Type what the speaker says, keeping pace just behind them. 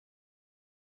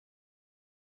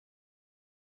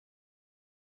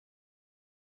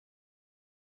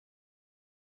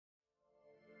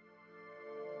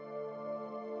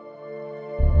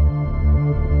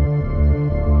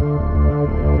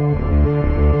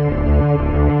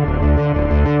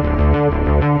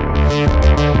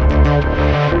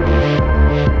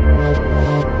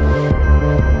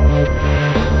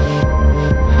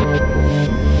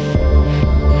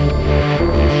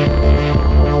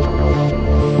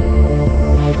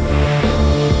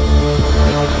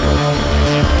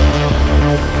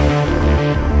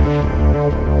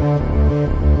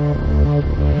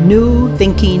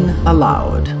Thinking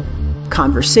Aloud.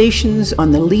 Conversations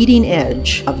on the leading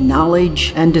edge of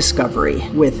knowledge and discovery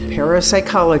with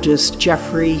parapsychologist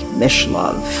Jeffrey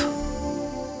Mishlove.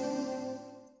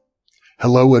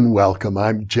 Hello and welcome.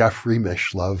 I'm Jeffrey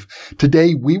Mishlove.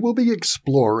 Today we will be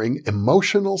exploring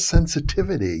emotional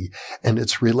sensitivity and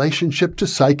its relationship to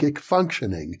psychic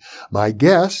functioning. My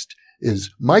guest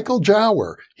is Michael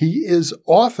Jauer. He is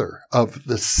author of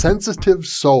The Sensitive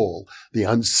Soul, The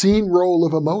Unseen Role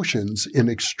of Emotions in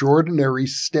Extraordinary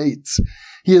States.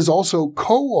 He is also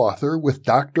co-author with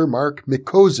Dr. Mark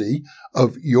Mikosi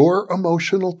of Your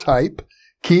Emotional Type,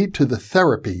 Key to the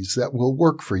Therapies That Will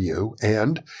Work for You,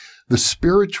 and The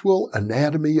Spiritual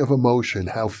Anatomy of Emotion,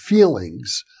 How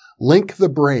Feelings Link the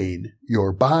Brain,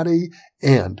 Your Body,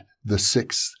 and the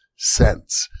Sixth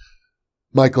Sense.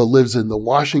 Michael lives in the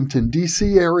Washington,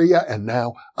 D.C. area, and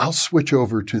now I'll switch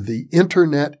over to the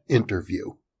internet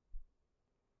interview.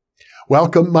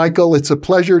 Welcome, Michael. It's a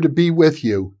pleasure to be with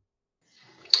you.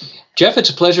 Jeff, it's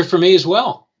a pleasure for me as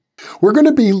well. We're going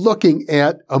to be looking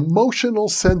at emotional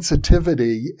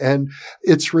sensitivity and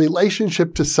its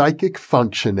relationship to psychic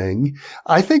functioning.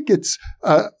 I think it's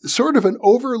sort of an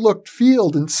overlooked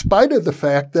field in spite of the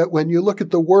fact that when you look at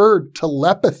the word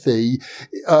telepathy,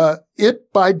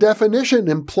 it by definition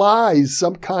implies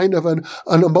some kind of an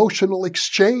emotional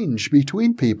exchange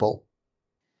between people.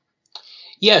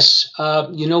 Yes.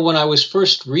 When I was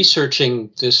first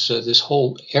researching this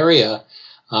whole area,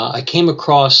 I came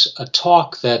across a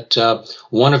talk that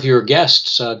one of your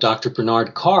guests, Dr.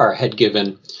 Bernard Carr, had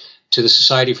given to the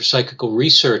Society for Psychical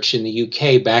Research in the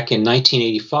UK back in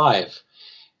 1985.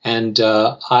 And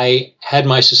I had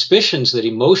my suspicions that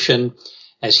emotion,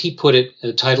 as he put it,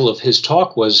 the title of his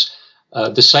talk was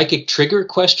the psychic trigger ?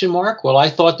 Well, I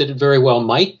thought that it very well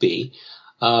might be.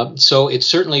 So it's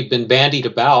certainly been bandied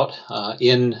about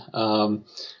in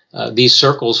these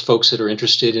circles, folks that are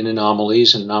interested in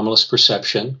anomalies and anomalous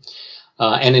perception.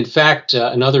 And in fact,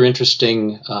 another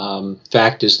interesting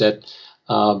fact is that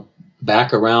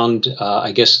back around,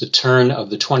 I guess, the turn of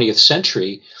the 20th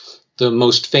century, the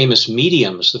most famous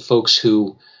mediums, the folks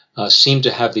who seem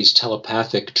to have these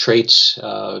telepathic traits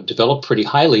developed pretty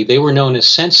highly, they were known as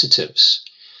sensitives.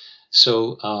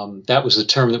 So that was the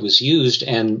term that was used.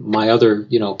 And my other,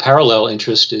 parallel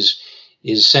interest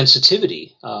is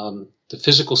sensitivity. The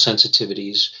physical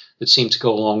sensitivities that seem to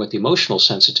go along with the emotional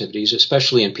sensitivities,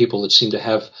 especially in people that seem to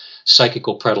have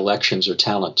psychical predilections or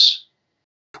talents.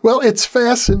 Well, it's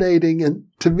fascinating and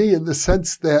to me in the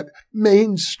sense that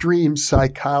mainstream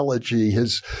psychology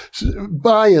has,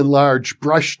 by and large,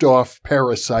 brushed off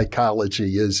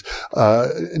parapsychology as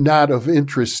not of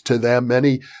interest to them.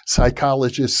 Many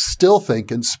psychologists still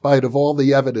think, in spite of all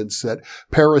the evidence, that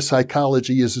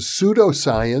parapsychology is a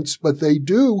pseudoscience, but they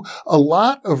do a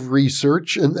lot of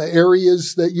research in the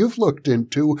areas that you've looked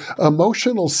into,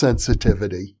 emotional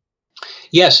sensitivity.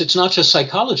 Yes, it's not just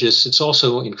psychologists, it's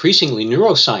also increasingly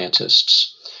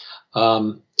neuroscientists.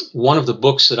 One of the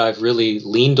books that I've really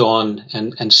leaned on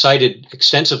and cited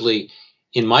extensively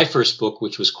in my first book,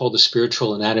 which was called The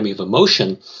Spiritual Anatomy of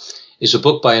Emotion, is a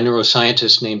book by a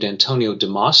neuroscientist named Antonio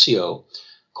Damasio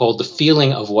called The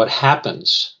Feeling of What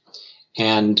Happens.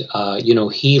 And,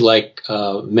 he, like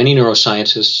many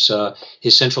neuroscientists,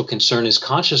 his central concern is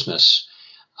consciousness.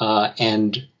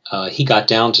 He got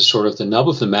down to sort of the nub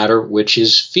of the matter, which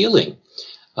is feeling.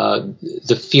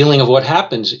 The feeling of what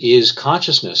happens is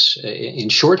consciousness, in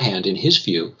shorthand, in his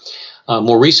view.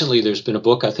 More recently, there's been a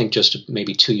book, I think just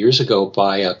maybe 2 years ago,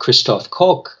 by Christoph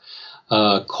Koch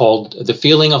called The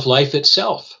Feeling of Life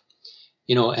Itself.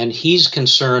 And he's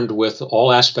concerned with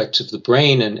all aspects of the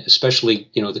brain and especially,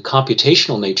 the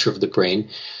computational nature of the brain.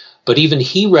 But even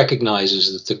he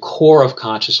recognizes that the core of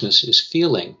consciousness is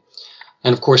feeling.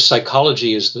 And of course,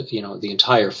 psychology is the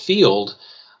entire field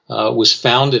was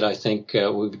founded. I think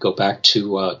we would go back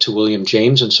to William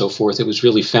James and so forth. It was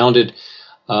really founded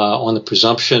on the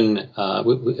presumption,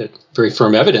 with very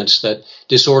firm evidence, that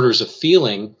disorders of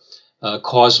feeling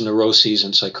cause neuroses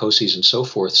and psychoses and so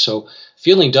forth. So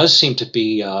feeling does seem to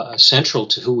be central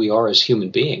to who we are as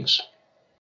human beings.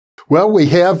 Well, we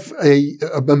have a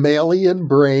mammalian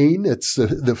brain. It's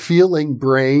the feeling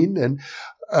brain, and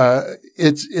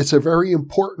it's a very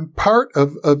important part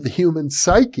of the human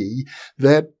psyche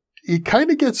that it kind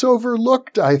of gets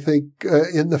overlooked, I think,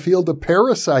 in the field of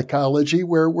parapsychology,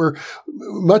 where we're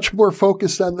much more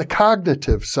focused on the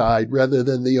cognitive side rather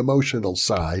than the emotional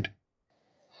side.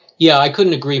 Yeah, I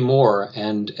couldn't agree more.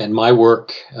 And my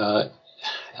work, I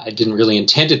didn't really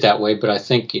intend it that way, but I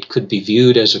think it could be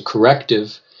viewed as a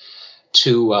corrective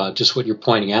to just what you're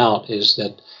pointing out, is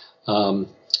that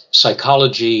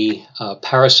psychology,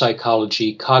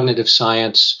 parapsychology, cognitive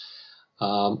science,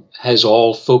 has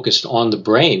all focused on the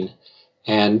brain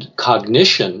and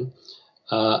cognition.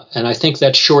 And I think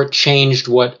that shortchanged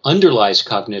what underlies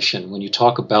cognition. When you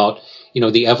talk about,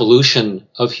 the evolution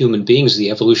of human beings,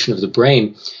 the evolution of the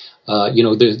brain,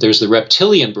 there's the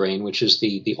reptilian brain, which is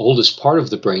the oldest part of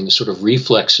the brain, the sort of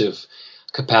reflexive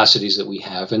capacities that we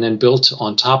have. And then built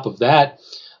on top of that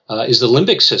is the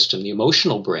limbic system, the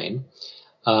emotional brain.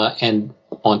 And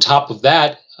on top of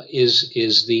that is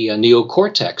the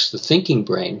neocortex, the thinking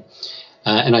brain.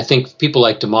 And I think people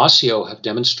like Damasio have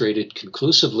demonstrated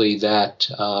conclusively that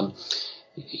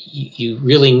you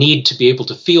really need to be able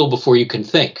to feel before you can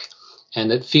think, and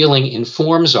that feeling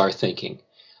informs our thinking.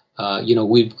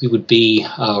 We would be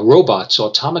robots,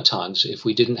 automatons, if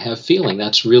we didn't have feeling.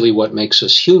 That's really what makes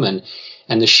us human.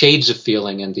 And the shades of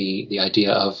feeling and the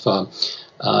idea of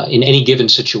in any given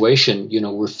situation,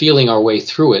 we're feeling our way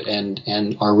through it,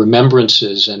 and our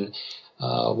remembrances and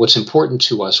what's important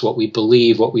to us, what we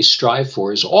believe, what we strive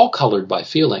for, is all colored by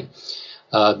feeling.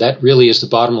 That really is the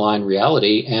bottom line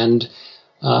reality. And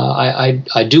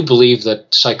I do believe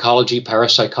that psychology,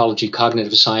 parapsychology,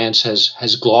 cognitive science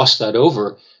has glossed that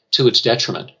over to its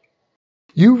detriment.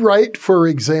 You write, for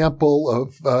example,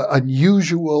 of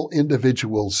unusual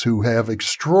individuals who have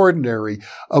extraordinary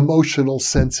emotional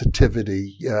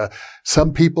sensitivity.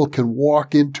 Some people can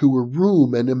walk into a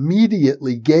room and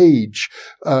immediately gauge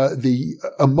the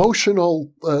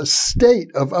emotional state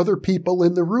of other people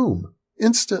in the room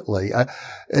instantly.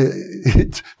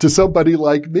 To somebody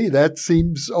like me, that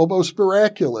seems almost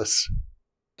miraculous.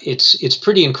 It's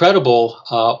pretty incredible,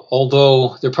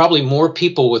 although there are probably more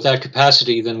people with that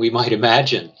capacity than we might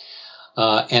imagine.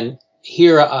 And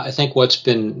here, I think what's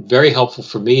been very helpful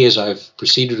for me as I've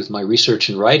proceeded with my research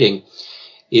and writing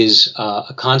is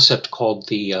a concept called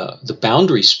the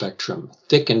boundary spectrum,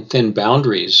 thick and thin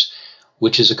boundaries,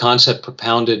 which is a concept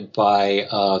propounded by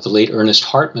the late Ernest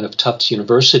Hartman of Tufts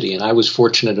University. And I was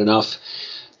fortunate enough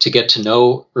to get to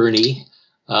know Ernie.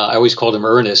 I always called him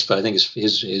Ernest, but I think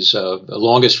his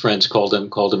longest friends called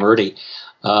him Ernie.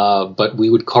 But we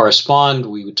would correspond,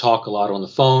 we would talk a lot on the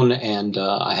phone, and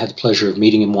I had the pleasure of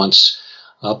meeting him once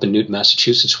up in Newton,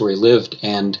 Massachusetts, where he lived.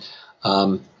 And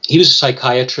he was a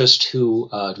psychiatrist who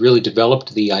really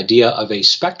developed the idea of a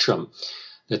spectrum,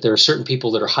 that there are certain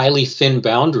people that are highly thin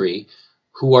boundary,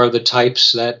 who are the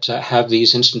types that have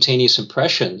these instantaneous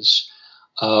impressions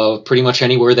of pretty much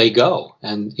anywhere they go.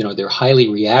 And, they're highly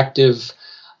reactive.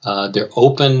 They're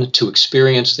open to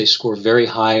experience. They score very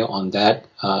high on that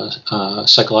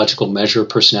psychological measure,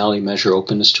 personality measure,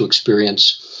 openness to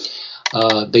experience.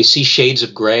 They see shades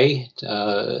of gray,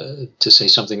 to say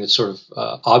something that's sort of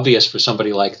obvious for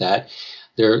somebody like that.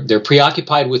 They're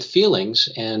preoccupied with feelings,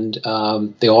 and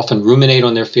they often ruminate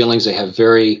on their feelings. They have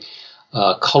very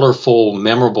colorful,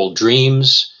 memorable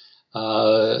dreams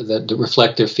that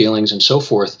reflect their feelings and so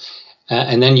forth.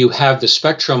 And then you have the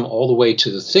spectrum all the way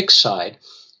to the thick side.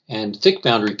 And thick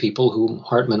boundary people, whom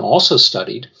Hartman also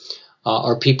studied,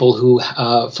 are people who,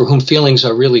 for whom feelings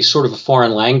are really sort of a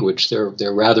foreign language.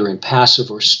 They're rather impassive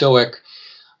or stoic.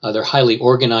 They're highly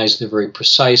organized. They're very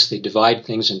precise. They divide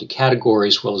things into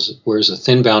categories, whereas the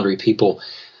thin boundary people,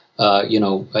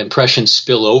 impressions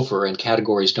spill over and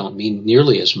categories don't mean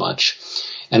nearly as much.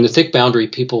 And the thick boundary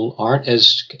people aren't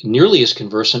nearly as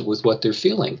conversant with what they're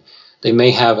feeling. They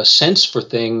may have a sense for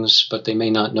things, but they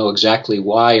may not know exactly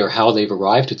why or how they've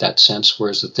arrived at that sense,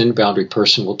 whereas the thin boundary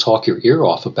person will talk your ear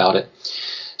off about it.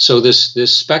 So this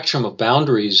spectrum of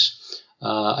boundaries,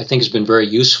 I think, has been very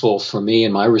useful for me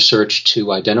in my research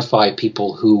to identify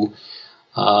people who,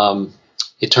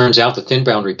 it turns out the thin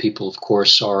boundary people, of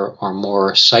course, are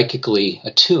more psychically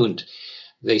attuned.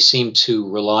 They seem to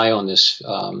rely on this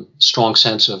strong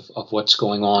sense of what's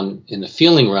going on in the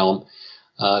feeling realm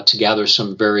to gather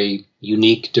some very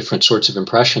unique, different sorts of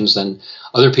impressions than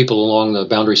other people along the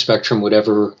boundary spectrum would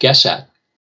ever guess at.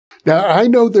 Now, I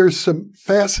know there's some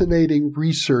fascinating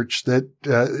research that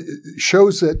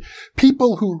shows that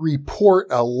people who report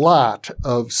a lot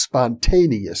of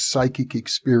spontaneous psychic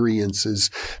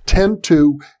experiences tend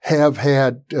to have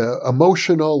had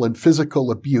emotional and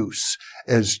physical abuse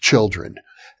as children.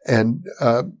 And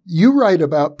you write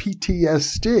about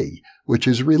PTSD, which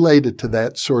is related to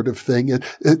that sort of thing.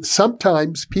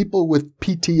 Sometimes people with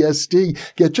PTSD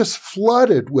get just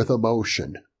flooded with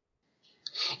emotion.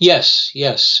 Yes.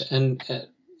 And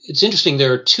it's interesting.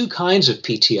 There are two kinds of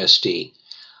PTSD,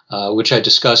 which I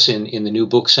discuss in the new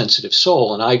book, Sensitive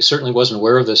Soul. And I certainly wasn't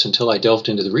aware of this until I delved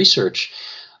into the research.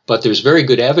 But there's very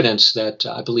good evidence that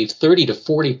I believe 30 to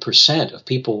 40% of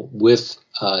people with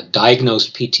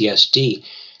diagnosed PTSD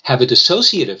have a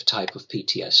dissociative type of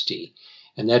PTSD.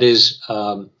 And that is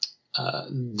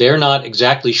they're not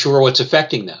exactly sure what's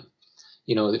affecting them.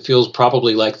 It feels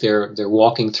probably like they're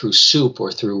walking through soup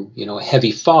or through, a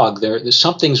heavy fog. There's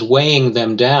something's weighing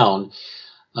them down.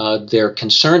 They're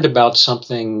concerned about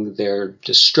something. They're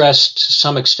distressed to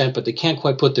some extent, but they can't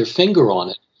quite put their finger on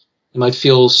it. They might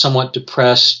feel somewhat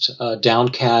depressed,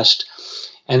 downcast,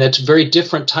 and that's a very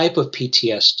different type of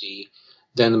PTSD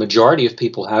than the majority of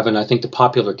people have. And I think the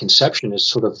popular conception is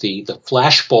sort of the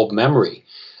flashbulb memory.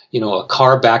 A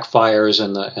car backfires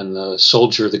and the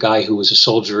soldier, the guy who was a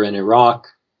soldier in Iraq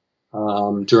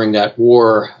during that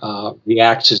war,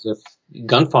 reacts as if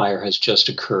gunfire has just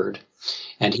occurred.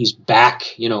 And he's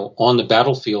back, on the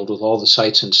battlefield with all the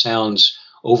sights and sounds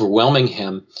overwhelming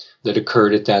him that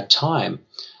occurred at that time.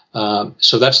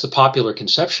 So that's the popular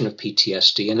conception of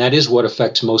PTSD, and that is what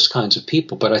affects most kinds of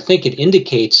people. But I think it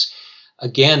indicates,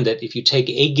 again, that if you take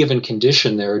a given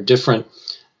condition, there are different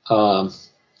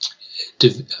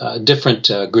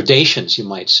gradations, you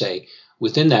might say,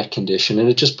 within that condition. And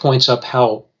it just points up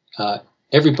how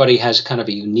everybody has kind of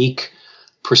a unique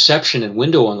perception and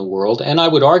window on the world. And I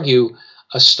would argue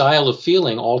a style of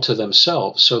feeling all to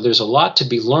themselves. So there's a lot to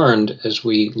be learned as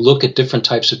we look at different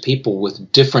types of people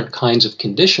with different kinds of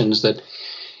conditions that,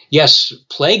 yes,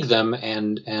 plague them.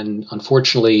 And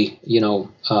unfortunately,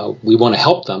 we want to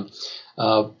help them.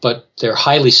 But they're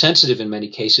highly sensitive in many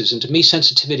cases. And to me,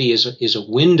 sensitivity is a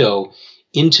window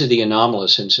into the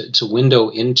anomalous. And it's a window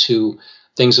into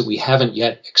things that we haven't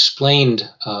yet explained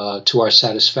to our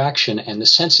satisfaction. And the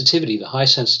sensitivity, the high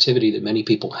sensitivity that many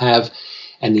people have,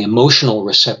 and the emotional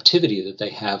receptivity that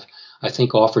they have, I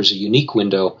think offers a unique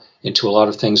window into a lot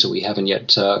of things that we haven't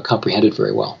yet comprehended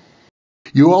very well.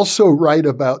 You also write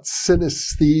about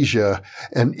synesthesia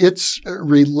and its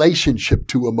relationship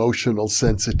to emotional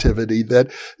sensitivity,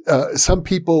 that some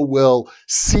people will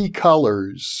see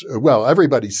colors. Well,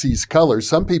 everybody sees colors.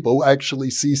 Some people actually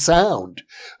see sound.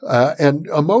 And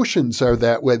emotions are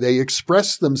that way. They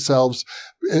express themselves.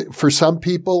 For some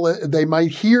people, they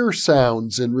might hear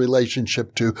sounds in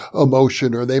relationship to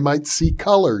emotion, or they might see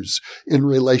colors in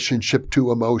relationship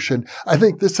to emotion. I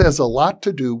think this has a lot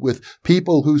to do with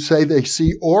people who say they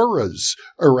see auras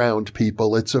around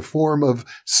people. It's a form of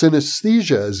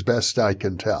synesthesia, as best I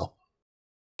can tell.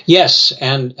 Yes,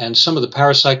 and some of the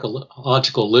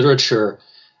parapsychological literature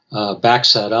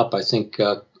backs that up. I think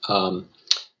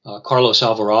Carlos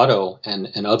Alvarado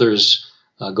and others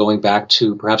going back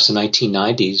to perhaps the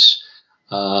 1990s,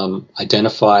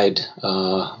 identified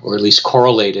or at least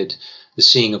correlated the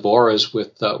seeing of auras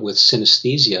with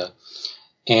synesthesia.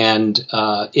 And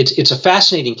it's a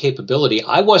fascinating capability.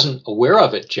 I wasn't aware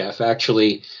of it, Jeff,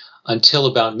 actually, until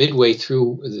about midway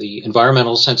through the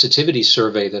environmental sensitivity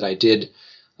survey that I did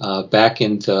back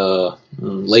in the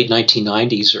late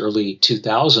 1990s, early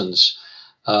 2000s.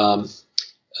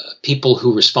 People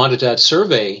who responded to that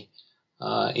survey,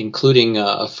 including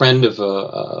a friend of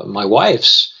my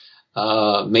wife's,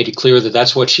 made it clear that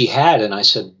that's what she had. And I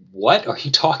said, "What are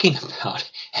you talking about?"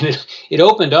 And it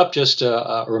opened up just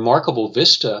a remarkable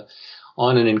vista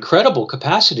on an incredible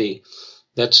capacity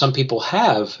that some people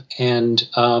have. And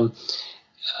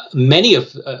many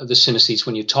of the synesthetes,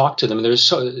 when you talk to them,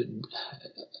 there's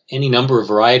any number of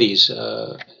varieties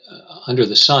under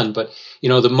the sun, but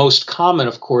the most common,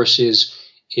 of course, is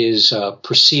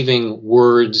perceiving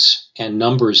words and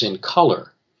numbers in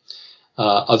color.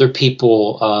 Other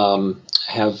people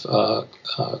have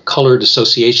colored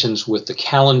associations with the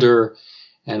calendar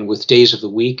and with days of the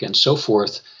week and so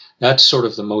forth. That's sort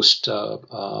of the most, I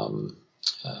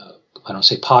don't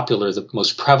say popular, the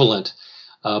most prevalent.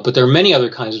 But there are many other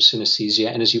kinds of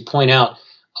synesthesia. And as you point out,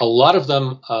 a lot of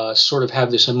them sort of have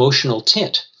this emotional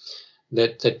tint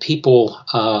that people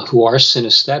who are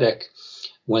synesthetic,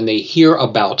 when they hear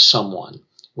about someone,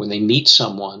 when they meet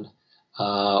someone,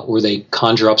 or they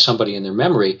conjure up somebody in their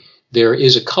memory, there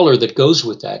is a color that goes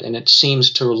with that. And it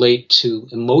seems to relate to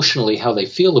emotionally how they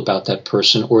feel about that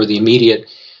person or the immediate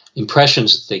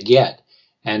impressions that they get.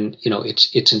 And,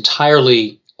 it's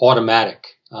entirely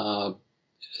automatic.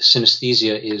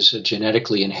 Synesthesia is a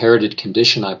genetically inherited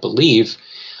condition, I believe.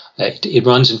 It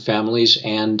runs in families,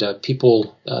 and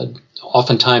people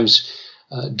oftentimes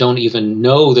don't even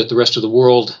know that the rest of the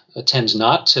world tends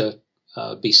not to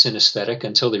be synesthetic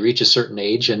until they reach a certain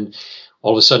age, and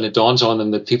all of a sudden it dawns on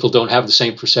them that people don't have the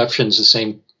same perceptions, the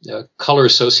same color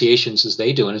associations as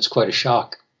they do, and it's quite a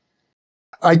shock.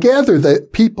 I gather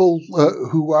that people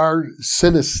who are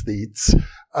synesthetes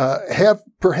have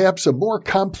perhaps a more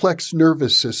complex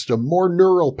nervous system, more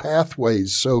neural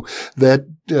pathways, so that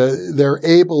they're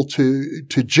able to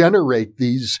generate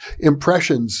these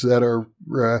impressions that are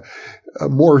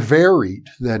more varied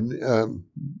than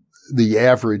the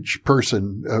average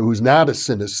person who's not a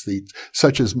synesthete,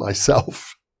 such as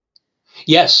myself.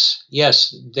 Yes,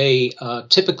 they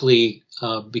typically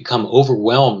become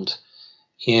overwhelmed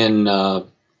in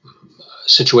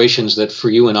situations that for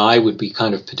you and I would be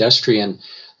kind of pedestrian.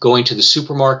 Going to the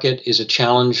supermarket is a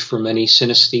challenge for many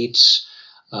synesthetes.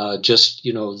 Just,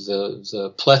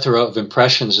 the plethora of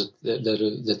impressions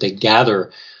that they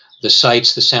gather, the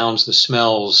sights, the sounds, the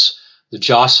smells, the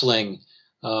jostling,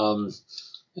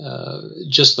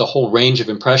 just the whole range of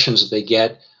impressions that they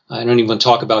get. I don't even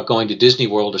talk about going to Disney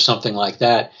World or something like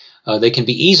that. They can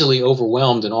be easily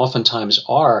overwhelmed, and oftentimes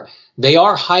are. They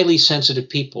are highly sensitive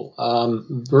people.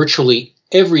 Virtually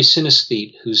every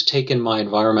synesthete who's taken my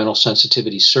environmental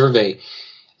sensitivity survey,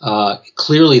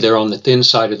 clearly they're on the thin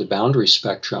side of the boundary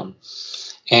spectrum.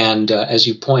 And as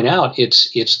you point out,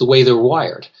 it's the way they're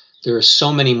wired. There are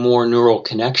so many more neural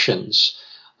connections,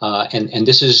 and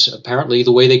this is apparently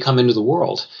the way they come into the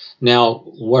world. Now,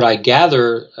 what I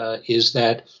gather is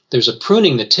that there's a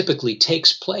pruning that typically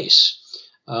takes place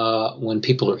when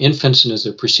people are infants and as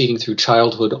they're proceeding through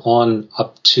childhood on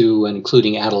up to and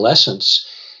including adolescence.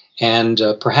 And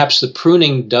perhaps the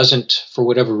pruning doesn't, for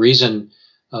whatever reason,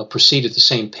 proceed at the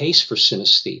same pace for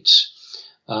synesthetes.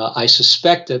 I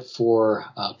suspect that for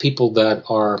people that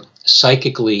are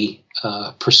psychically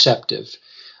perceptive,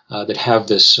 that have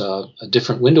this a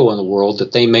different window on the world,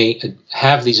 that they may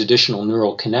have these additional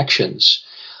neural connections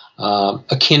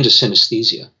akin to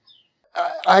synesthesia.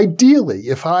 Ideally,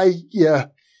 if I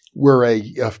were a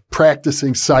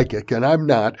practicing psychic, and I'm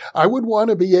not, I would want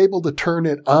to be able to turn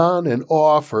it on and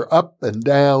off or up and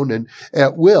down and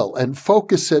at will and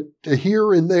focus it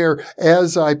here and there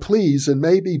as I please, and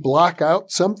maybe block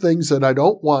out some things that I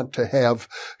don't want to have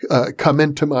come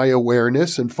into my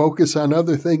awareness and focus on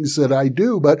other things that I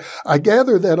do. But I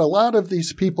gather that a lot of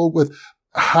these people with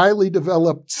highly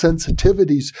developed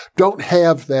sensitivities don't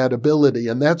have that ability,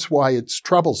 and that's why it's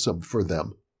troublesome for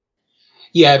them.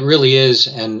 Yeah, it really is,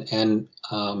 and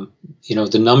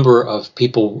the number of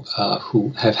people who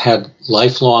have had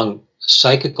lifelong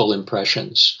psychical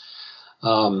impressions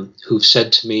who've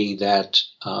said to me that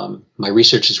my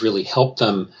research has really helped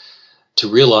them to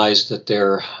realize that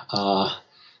they're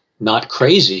not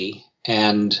crazy,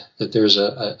 and that there's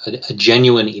a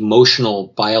genuine emotional,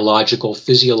 biological,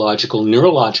 physiological,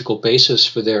 neurological basis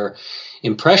for their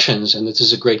impressions, and that this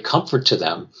is a great comfort to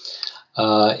them,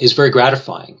 is very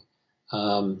gratifying.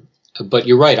 But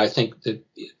you're right. I think that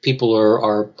people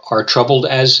are troubled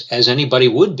as anybody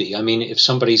would be. I mean, if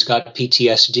somebody's got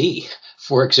PTSD,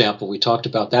 for example, we talked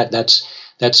about that. That's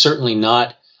certainly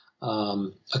not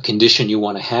a condition you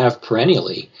want to have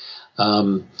perennially.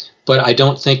 But I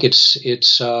don't think it's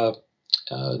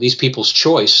these people's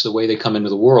choice, the way they come into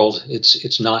the world.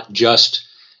 It's not just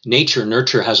nature.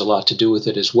 Nurture has a lot to do with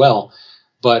it as well.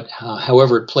 But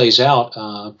however it plays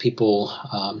out, people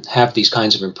have these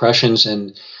kinds of impressions,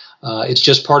 and it's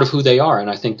just part of who they are. And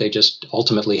I think they just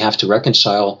ultimately have to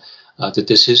reconcile that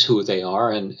this is who they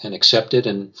are and accept it,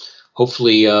 and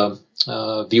hopefully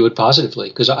view it positively.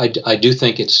 Because I do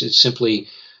think it's simply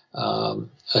a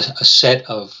set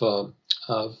of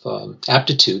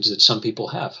aptitudes that some people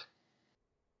have.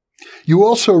 You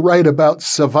also write about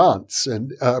savants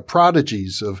and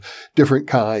prodigies of different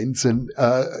kinds, and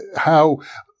how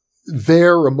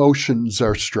their emotions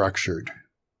are structured.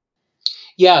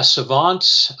 Yeah,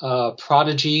 savants,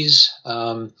 prodigies.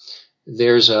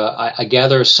 There's I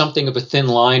gather something of a thin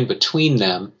line between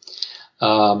them,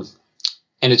 and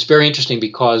it's very interesting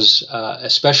because,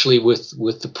 especially with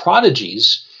the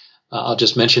prodigies. I'll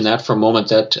just mention that for a moment,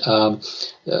 that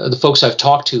the folks I've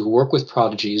talked to who work with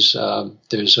prodigies,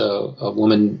 there's a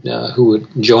woman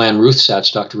Joanne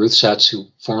Ruthsatz, Dr. Ruthsatz, who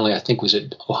formerly I think was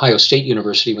at Ohio State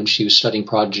University when she was studying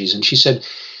prodigies, and she said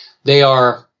they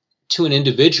are, to an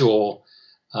individual,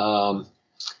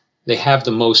 they have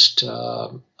the most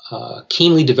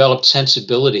keenly developed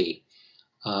sensibility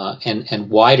and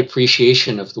wide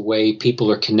appreciation of the way people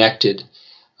are connected,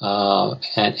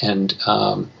 and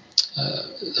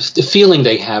the feeling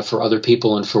they have for other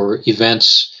people and for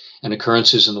events and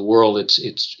occurrences in the world.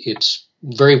 It's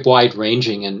very wide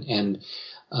ranging and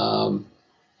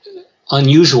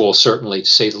unusual, certainly, to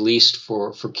say the least,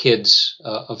 for kids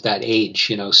of that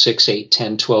age, 6, 8,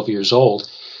 10, 12 years old,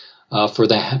 for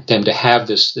them to have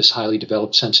this highly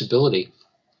developed sensibility.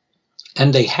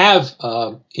 And they have,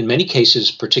 in many cases,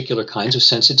 particular kinds of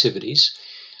sensitivities.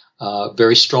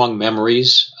 Very strong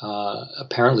memories,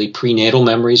 apparently prenatal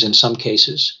memories in some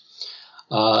cases.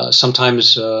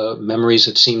 Sometimes memories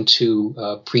that seem to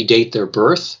predate their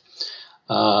birth.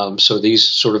 So these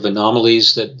sort of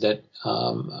anomalies that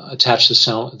attach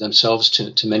themselves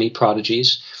to many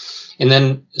prodigies. And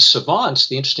then savants,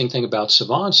 the interesting thing about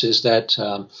savants is that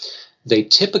they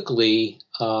typically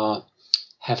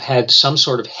have had some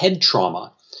sort of head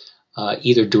trauma,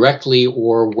 either directly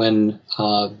or when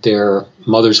their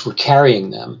mothers were carrying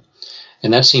them.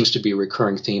 And that seems to be a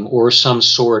recurring theme, or some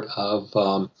sort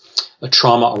of a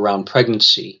trauma around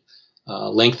pregnancy,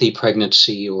 lengthy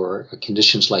pregnancy, or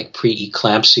conditions like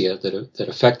preeclampsia that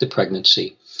affect the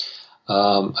pregnancy.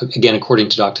 Again, according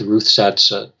to Dr.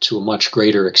 Ruthsatz, to a much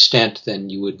greater extent than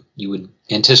you would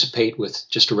anticipate with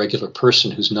just a regular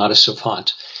person who's not a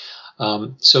savant.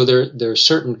 So there are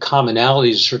certain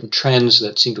commonalities, certain trends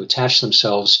that seem to attach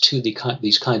themselves to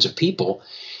these kinds of people.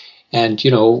 And,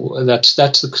 that's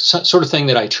the sort of thing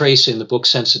that I trace in the book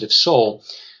Sensitive Soul,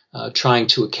 trying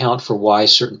to account for why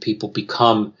certain people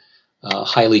become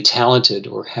highly talented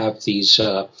or have these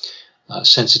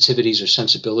sensitivities or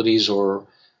sensibilities or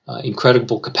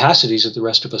incredible capacities that the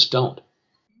rest of us don't.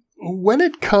 When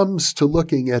it comes to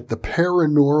looking at the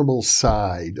paranormal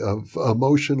side of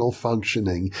emotional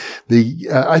functioning,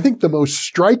 I think the most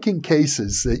striking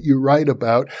cases that you write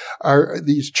about are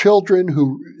these children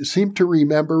who seem to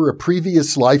remember a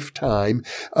previous lifetime.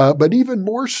 But even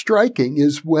more striking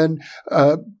is when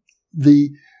the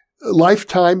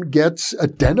lifetime gets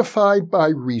identified by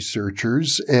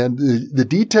researchers and the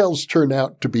details turn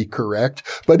out to be correct.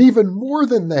 But even more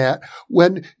than that,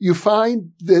 when you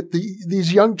find that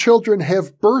these young children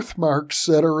have birthmarks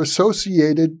that are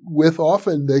associated with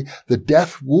often the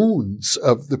death wounds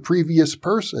of the previous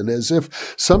person, as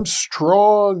if some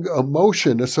strong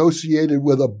emotion associated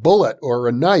with a bullet or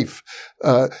a knife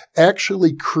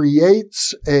actually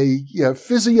creates a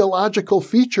physiological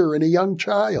feature in a young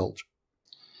child.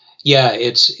 Yeah,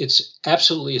 it's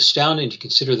absolutely astounding to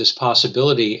consider this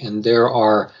possibility, and there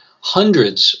are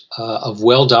hundreds of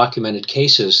well-documented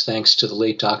cases, thanks to the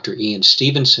late Dr. Ian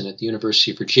Stevenson at the University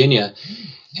of Virginia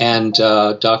and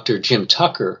Dr. Jim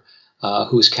Tucker,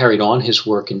 who has carried on his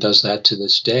work and does that to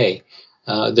this day.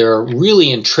 There are really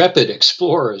intrepid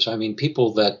explorers,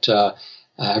 people that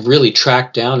have really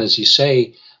tracked down, as you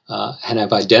say, and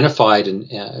have identified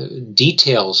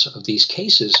details of these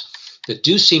cases that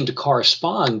do seem to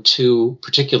correspond to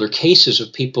particular cases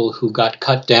of people who got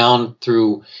cut down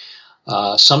through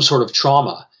some sort of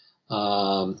trauma.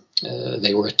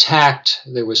 They were attacked.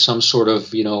 There was some sort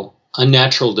of,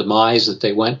 unnatural demise that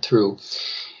they went through.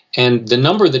 And the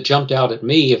number that jumped out at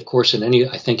me, of course,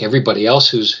 I think everybody else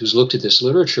who's looked at this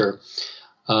literature,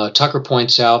 Tucker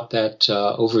points out that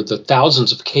over the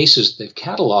thousands of cases they've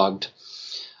cataloged,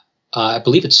 I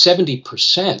believe it's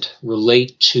 70%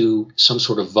 relate to some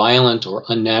sort of violent or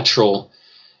unnatural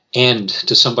end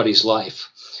to somebody's life.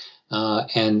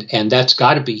 And that's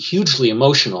got to be hugely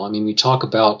emotional. We talk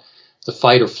about the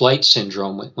fight or flight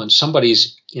syndrome. When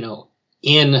somebody's,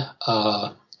 in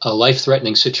a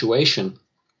life-threatening situation,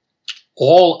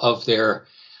 all of their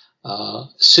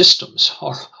systems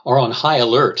are on high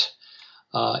alert.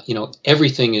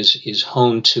 Everything is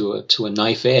honed to a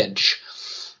knife edge.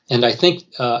 And I think,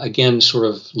 again,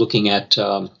 sort of looking at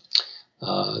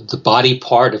the body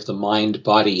part of the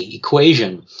mind-body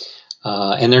equation,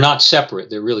 and they're not separate.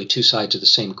 They're really two sides of the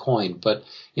same coin. But,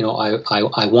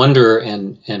 I wonder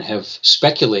and have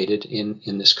speculated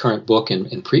in this current book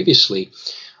and previously,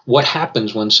 what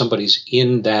happens when somebody's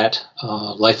in that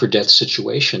life or death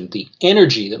situation. The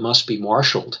energy that must be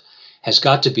marshaled has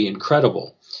got to be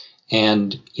incredible.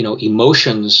 And,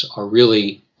 emotions are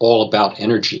really all about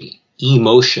energy.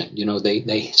 Emotion,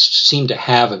 they seem to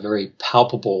have a very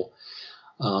palpable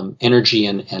energy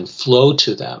and flow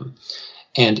to them.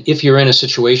 And if you're in a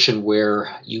situation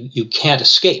where you can't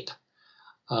escape,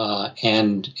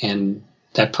 and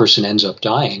that person ends up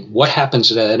dying, what happens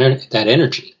to that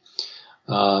energy?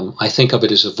 I think of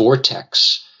it as a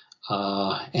vortex.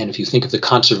 And if you think of the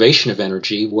conservation of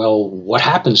energy, well, what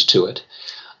happens to it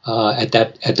at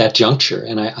that juncture?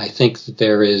 And I think that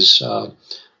there is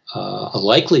a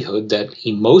likelihood that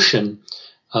emotion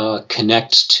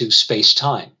connects to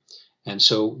space-time. And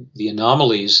so the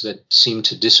anomalies that seem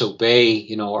to disobey,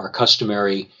 our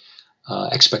customary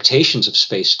expectations of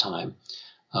space-time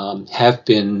have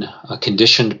been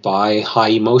conditioned by high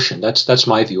emotion. That's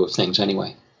my view of things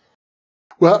anyway.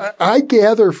 Well, I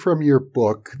gather from your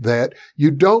book that you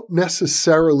don't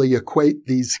necessarily equate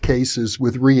these cases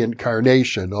with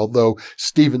reincarnation, although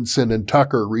Stevenson and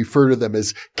Tucker refer to them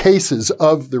as cases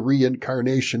of the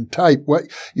reincarnation type. What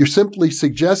you're simply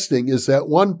suggesting is that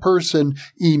one person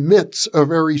emits a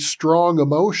very strong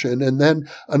emotion and then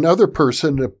another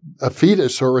person, a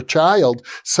fetus or a child,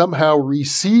 somehow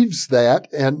receives that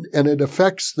and it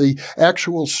affects the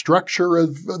actual structure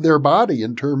of their body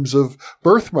in terms of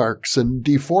birthmarks and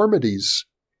deformities.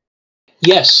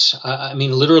 Yes, I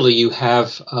mean, literally, you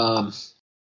have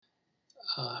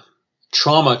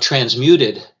trauma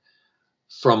transmuted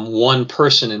from one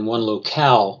person in one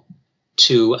locale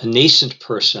to a nascent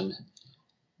person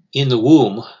in the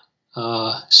womb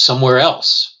somewhere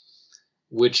else,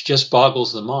 which just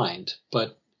boggles the mind.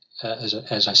 But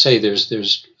as I say,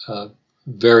 there's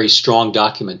very strong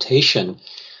documentation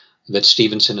that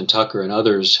Stevenson and Tucker and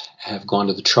others have gone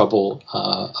to the trouble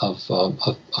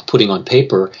of putting on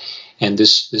paper, and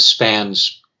this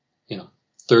spans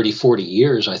 30, 40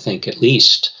 years, I think, at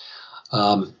least.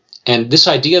 And this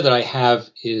idea that I have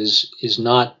is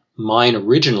not mine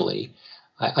originally.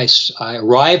 I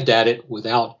arrived at it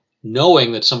without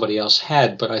knowing that somebody else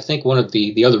had, but I think one of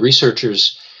the other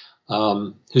researchers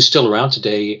who's still around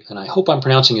today, and I hope I'm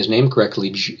pronouncing his name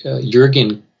correctly,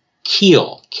 Jürgen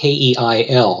Keil,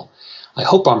 Keil. I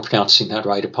hope I'm pronouncing that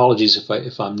right. Apologies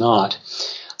if I'm not.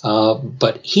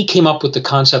 But he came up with the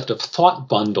concept of thought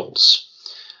bundles,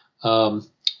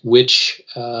 which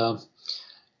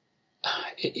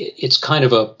it's kind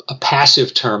of a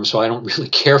passive term, so I don't really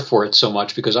care for it so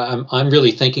much, because I'm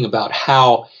really thinking about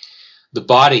how the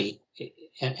body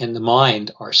and the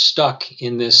mind are stuck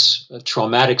in this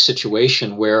traumatic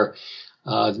situation where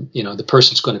the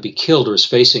person's going to be killed or is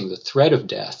facing the threat of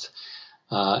death.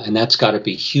 And that's got to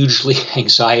be hugely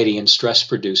anxiety and stress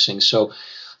producing. So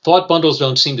thought bundles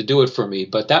don't seem to do it for me,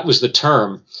 but that was the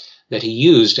term that he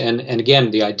used. And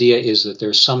again, the idea is that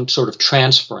there's some sort of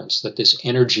transference, that this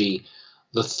energy,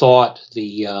 the thought,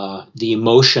 the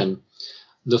emotion,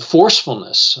 the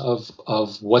forcefulness of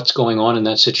what's going on in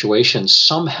that situation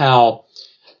somehow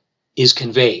is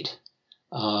conveyed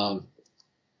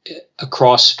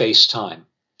across space-time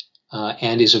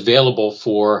and is available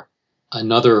for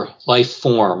another life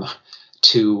form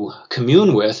to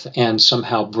commune with and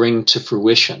somehow bring to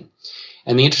fruition.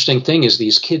 And the interesting thing is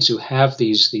these kids who have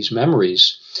these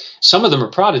memories, some of them are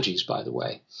prodigies, by the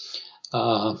way,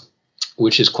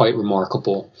 which is quite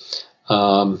remarkable.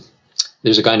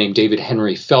 There's a guy named David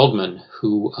Henry Feldman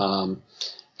who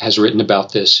has written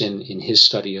about this in his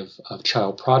study of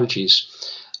child prodigies.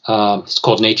 It's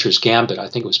called Nature's Gambit. I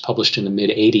think it was published in the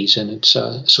mid-'80s, and it's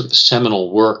sort of a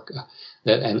seminal work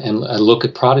and a look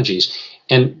at prodigies.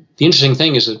 And the interesting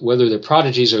thing is that whether they're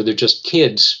prodigies or they're just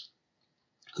kids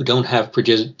who don't have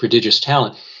prodigious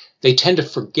talent, they tend to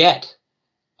forget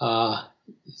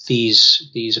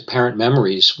these apparent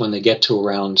memories when they get to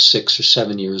around 6 or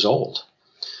 7 years old.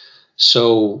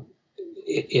 So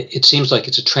it seems like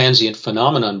it's a transient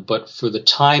phenomenon, but for the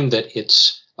time that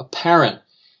it's apparent,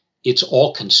 it's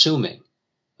all-consuming.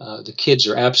 The kids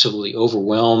are absolutely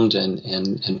overwhelmed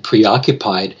and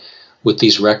preoccupied with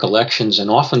these recollections, and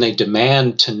often they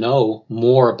demand to know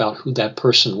more about who that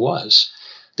person was.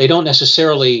 They don't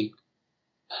necessarily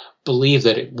believe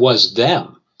that it was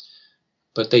them,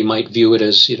 but they might view it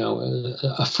as,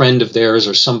 a friend of theirs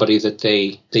or somebody that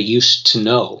they used to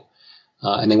know,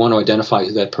 and they want to identify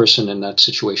who that person in that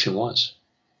situation was.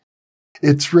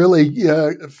 It's really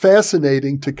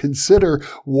fascinating to consider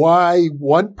why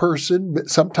one person,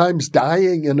 sometimes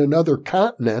dying in another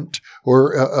continent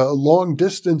or a long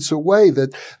distance away,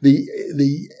 that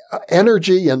the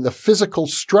energy and the physical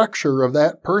structure of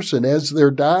that person as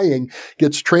they're dying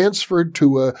gets transferred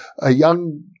to a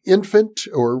young infant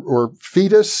or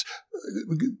fetus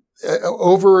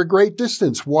over a great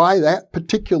distance. Why that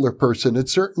particular person? It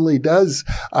certainly does,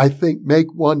 I think,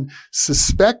 make one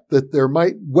suspect that there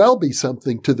might well be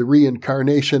something to the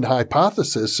reincarnation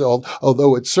hypothesis,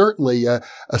 although it's certainly a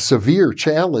severe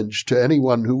challenge to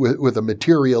anyone with a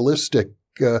materialistic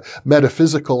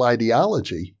metaphysical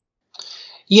ideology.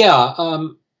 Yeah,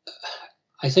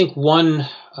 I think one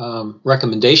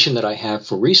recommendation that I have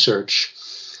for research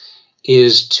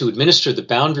is to administer the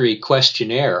boundary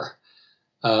questionnaire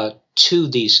to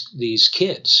these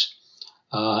kids,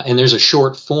 and there's a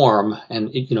short form, and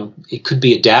it could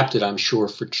be adapted, I'm sure,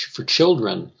 for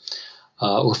children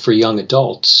or for young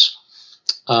adults,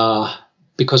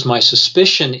 because my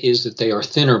suspicion is that they are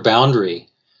thinner boundary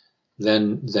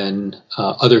than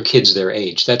other kids their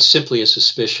age. That's simply a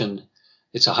suspicion.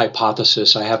 It's a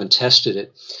hypothesis. I haven't tested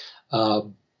it,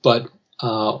 but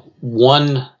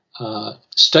one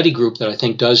study group that I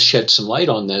think does shed some light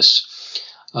on this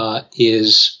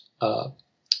is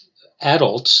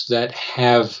adults that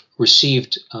have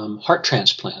received heart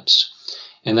transplants.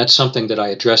 And that's something that I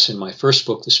address in my first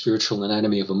book, The Spiritual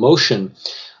Anatomy of Emotion.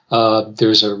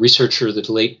 There's a researcher,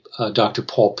 the late Dr.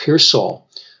 Paul Pearsall,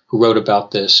 who wrote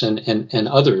about this, and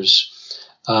others.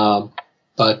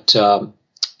 But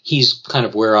he's kind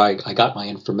of where I got my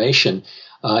information.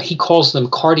 He calls them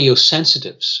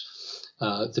cardiosensitives,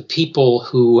 the people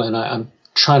who, and I'm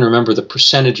trying to remember the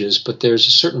percentages, but there's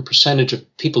a certain percentage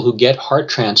of people who get heart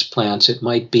transplants. It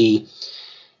might be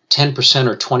 10%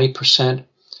 or 20%,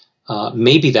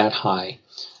 maybe that high,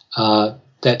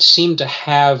 that seem to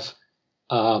have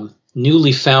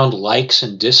newly found likes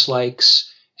and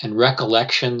dislikes and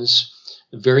recollections,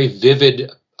 very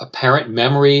vivid apparent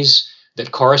memories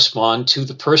that correspond to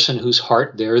the person whose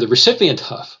heart they're the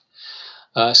recipient of.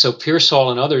 So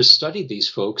Pearsall and others studied these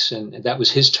folks, and that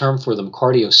was his term for them,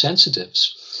 cardiosensitives.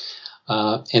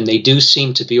 And they do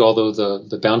seem to be, although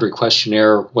the boundary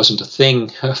questionnaire wasn't a thing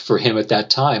for him at that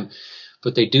time,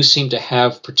 but they do seem to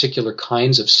have particular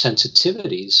kinds of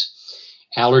sensitivities,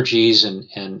 allergies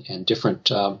and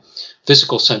different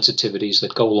physical sensitivities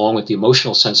that go along with the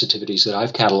emotional sensitivities that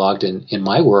I've cataloged in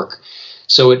my work.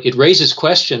 So it raises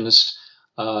questions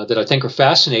that I think are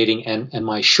fascinating, and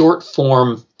my short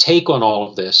form take on all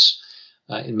of this,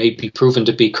 it may be proven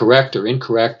to be correct or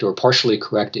incorrect or partially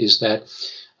correct, is that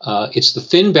it's the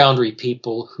thin boundary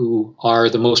people who are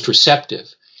the most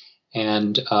receptive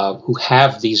and who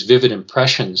have these vivid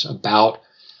impressions about,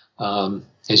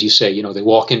 as you say, they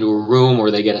walk into a room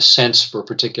or they get a sense for a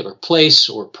particular place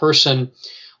or person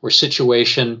or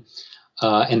situation,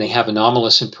 and they have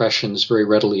anomalous impressions very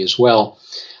readily as well.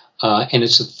 And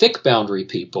it's the thick boundary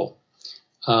people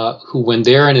who, when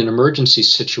they're in an emergency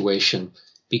situation,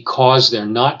 because they're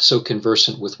not so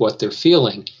conversant with what they're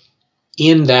feeling,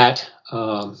 in that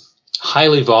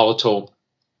highly volatile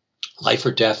life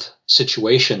or death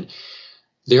situation,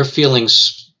 their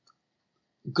feelings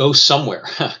go somewhere.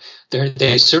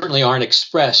 They certainly aren't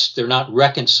expressed. They're not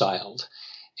reconciled.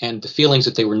 And the feelings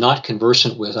that they were not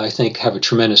conversant with, I think, have a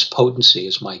tremendous potency,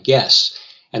 is my guess.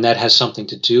 And that has something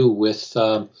to do with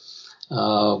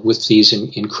these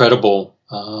incredible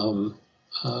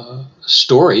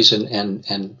stories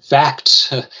and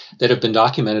facts that have been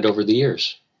documented over the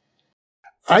years.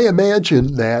 I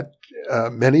imagine that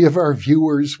many of our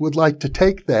viewers would like to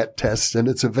take that test, and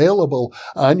it's available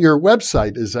on your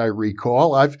website, as I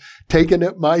recall. I've taken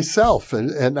it myself,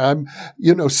 and I'm,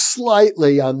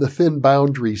 slightly on the thin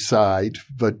boundary side,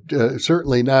 but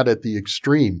certainly not at the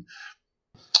extreme.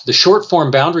 The short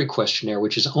form boundary questionnaire,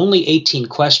 which is only 18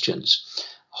 questions,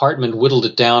 Hartman whittled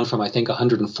it down from, I think,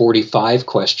 145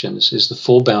 questions, is the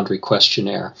full boundary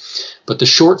questionnaire. But the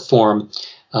short form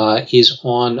is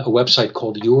on a website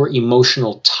called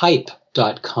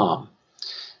youremotionaltype.com.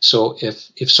 So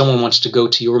if someone wants to go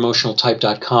to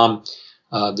youremotionaltype.com,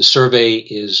 the survey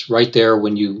is right there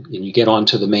when you get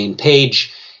onto the main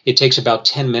page. It takes about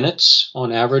 10 minutes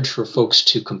on average for folks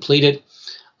to complete it.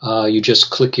 You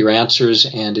just click your answers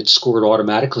and it's scored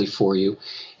automatically for you.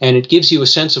 And it gives you a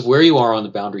sense of where you are on the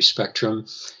boundary spectrum.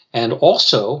 And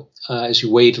also, as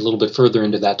you wade a little bit further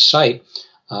into that site,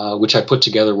 which I put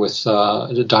together with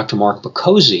Dr. Mark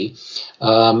Bacozzi,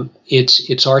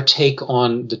 it's our take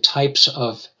on the types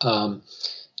of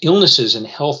illnesses and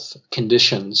health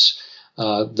conditions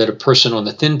that a person on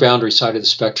the thin boundary side of the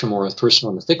spectrum or a person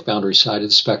on the thick boundary side of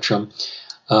the spectrum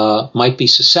might be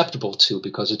susceptible to,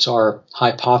 because it's our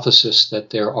hypothesis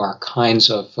that there are kinds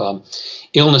of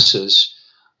illnesses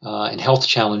and health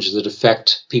challenges that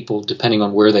affect people depending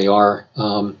on where they are,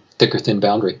 thick or thin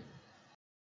boundary.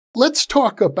 Let's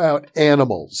talk about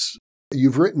animals.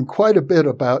 You've written quite a bit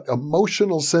about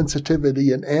emotional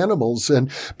sensitivity in animals, and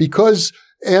because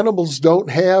animals don't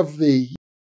have the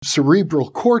cerebral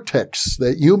cortex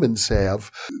that humans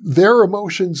have, their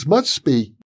emotions must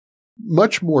be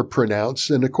much more pronounced.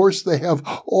 And of course, they have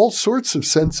all sorts of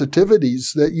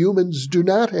sensitivities that humans do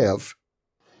not have.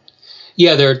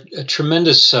 Yeah, there are a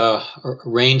tremendous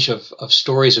range of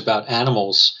stories about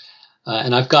animals.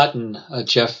 And I've gotten,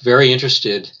 Jeff, very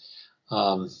interested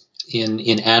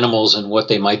in animals and what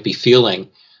they might be feeling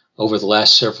over the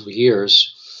last several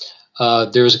years.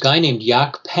 There's a guy named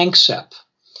Jaak Panksepp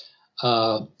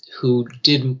who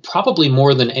did probably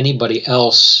more than anybody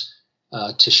else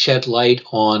to shed light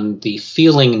on the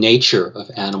feeling nature of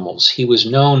animals. He was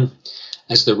known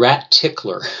as the rat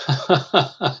tickler,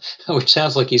 which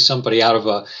sounds like he's somebody out of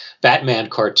a Batman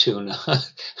cartoon.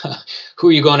 Who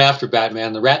are you going after,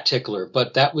 Batman? The rat tickler.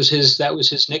 But that was his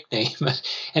nickname.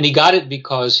 And he got it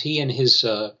because he and his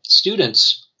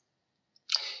students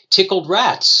tickled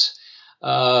rats.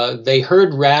 They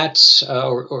heard rats,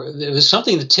 or there was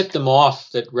something that tipped them off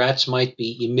that rats might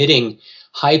be emitting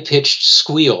high-pitched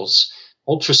squeals,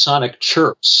 ultrasonic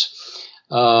chirps,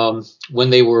 when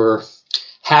they were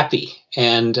happy.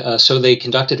 And so they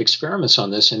conducted experiments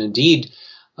on this, and indeed,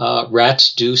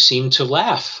 rats do seem to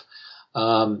laugh.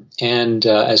 And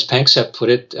as Panksepp put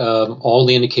it, all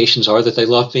the indications are that they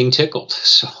love being tickled.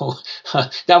 So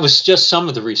that was just some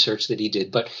of the research that he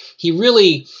did. But he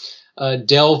really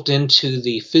delved into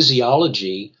the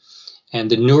physiology and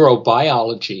the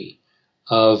neurobiology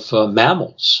of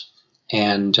mammals.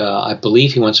 And I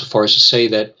believe he went so far as to say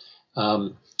that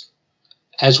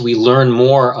as we learn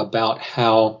more about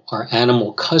how our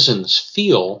animal cousins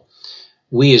feel,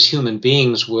 we as human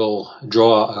beings will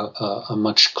draw a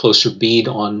much closer bead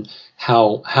on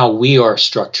how we are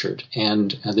structured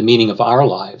and the meaning of our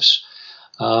lives.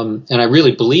 And I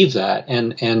really believe that.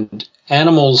 And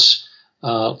animals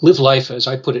live life, as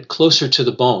I put it, closer to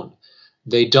the bone.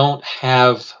 They don't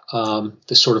have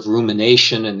the sort of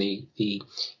rumination and the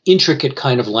intricate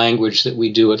kind of language that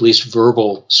we do, at least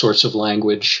verbal sorts of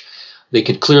language. They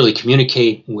can clearly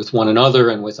communicate with one another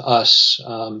and with us.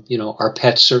 Our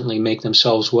pets certainly make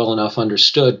themselves well enough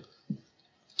understood.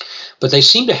 But they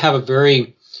seem to have a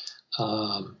very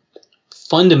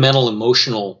fundamental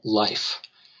emotional life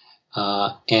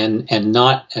and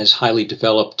not as highly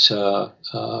developed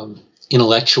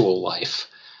intellectual life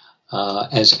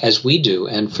as we do.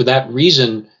 And for that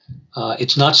reason,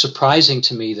 it's not surprising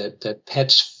to me that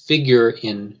pets figure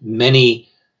in many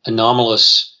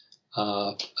anomalous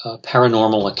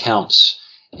paranormal accounts.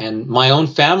 And my own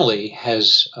family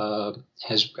has I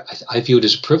view it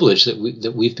as a privilege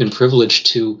that we've been privileged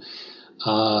to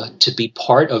be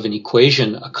part of an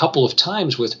equation a couple of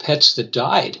times with pets that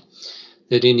died.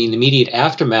 That in the immediate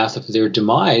aftermath of their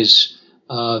demise,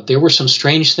 there were some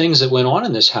strange things that went on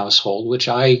in this household, which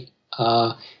I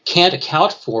can't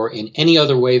account for in any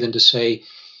other way than to say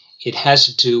it has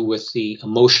to do with the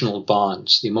emotional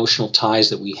bonds, the emotional ties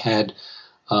that we had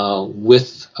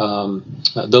with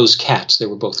those cats. They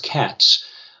were both cats.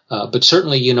 But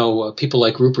certainly, people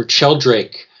like Rupert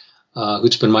Sheldrake,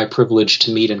 who's been my privilege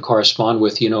to meet and correspond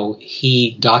with,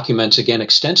 he documents again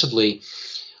extensively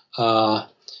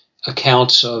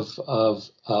accounts of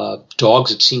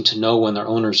dogs that seem to know when their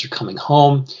owners are coming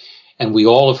home. And we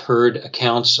all have heard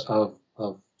accounts of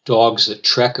dogs that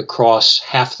trek across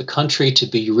half the country to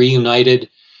be reunited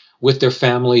with their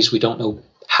families. We don't know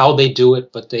how they do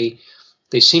it, but they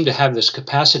seem to have this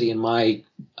capacity. And my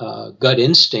gut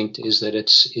instinct is that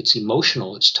it's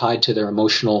emotional. It's tied to their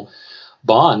emotional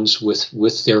bonds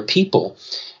with their people.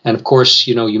 And of course,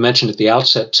 you mentioned at the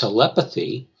outset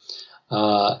telepathy,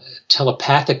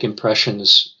 telepathic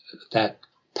impressions, that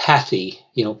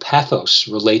pathos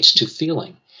relates to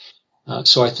feeling.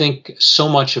 So I think so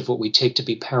much of what we take to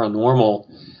be paranormal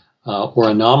or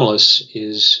anomalous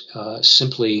is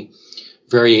simply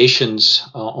variations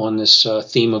on this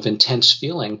theme of intense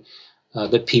feeling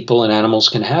that people and animals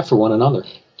can have for one another.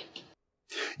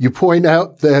 You point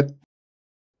out that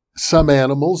some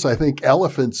animals, I think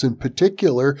elephants in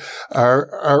particular,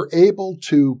 are able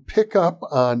to pick up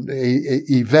on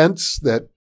events that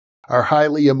are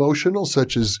highly emotional,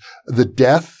 such as the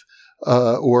death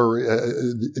or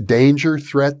danger,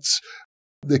 threats.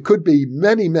 They could be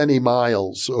many, many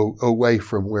miles away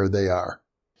from where they are.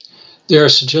 There are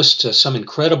just some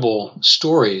incredible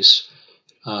stories,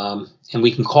 and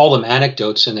we can call them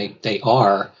anecdotes, and they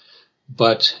are.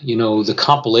 But the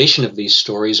compilation of these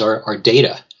stories are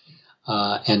data,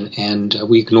 and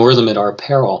we ignore them at our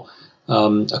peril.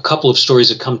 A couple of stories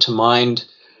that come to mind.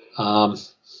 I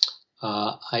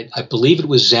believe it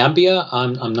was Zambia.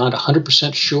 I'm not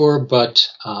 100% sure, but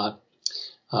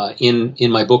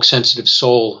in my book Sensitive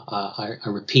Soul, I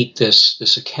repeat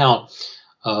this account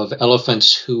of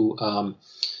elephants who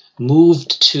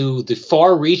moved to the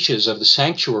far reaches of the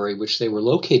sanctuary which they were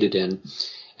located in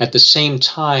at the same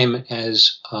time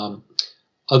as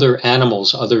other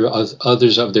animals,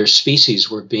 others of their species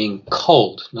were being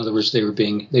culled. In other words, they were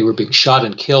being shot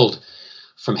and killed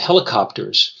from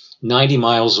helicopters 90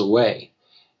 miles away.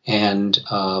 And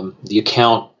the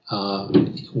account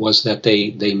was that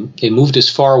they moved as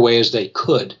far away as they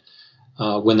could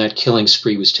when that killing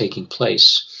spree was taking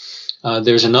place.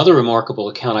 There's another remarkable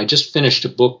account. I just finished a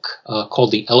book called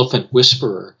The Elephant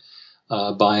Whisperer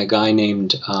by a guy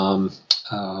named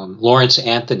Lawrence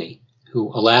Anthony,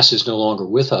 who, alas, is no longer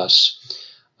with us,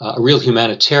 a real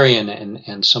humanitarian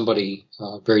and somebody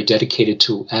very dedicated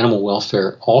to animal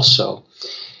welfare also.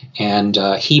 And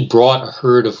he brought a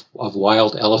herd of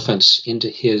wild elephants into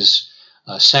his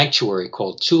sanctuary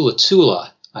called Tula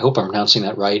Tula, I hope I'm pronouncing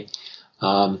that right,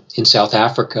 in South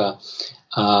Africa,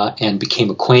 and became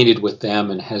acquainted with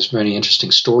them and has many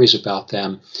interesting stories about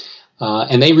them.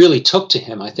 And they really took to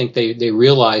him. I think they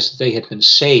realized they had been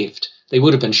saved. They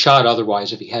would have been shot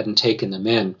otherwise if he hadn't taken them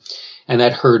in. And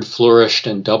that herd flourished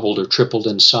and doubled or tripled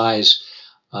in size.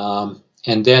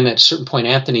 And then at a certain point,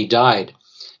 Anthony died.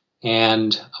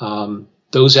 And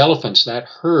those elephants, that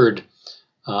herd,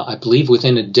 I believe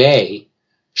within a day,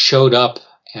 showed up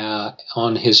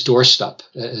on his doorstep,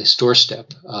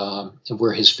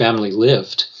 where his family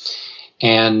lived.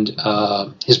 And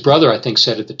his brother, I think,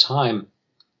 said at the time,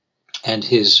 and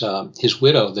his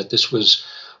widow, that this was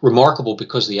remarkable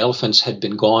because the elephants had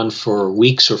been gone for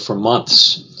weeks or for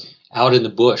months out in the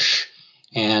bush,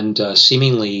 and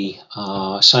seemingly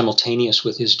simultaneous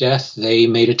with his death, they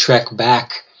made a trek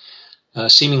back,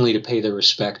 seemingly to pay their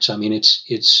respects. I mean,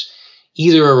 it's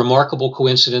either a remarkable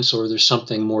coincidence or there's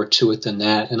something more to it than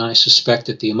that, and I suspect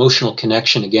that the emotional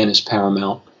connection, again, is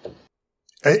paramount.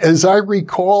 As I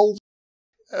recall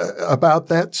about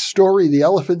that story, the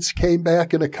elephants came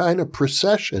back in a kind of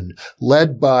procession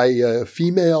led by a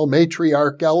female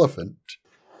matriarch elephant.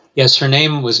 Yes, her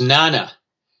name was Nana,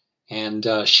 and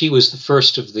she was the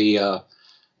first of the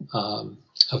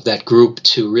of that group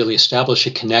to really establish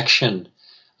a connection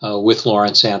with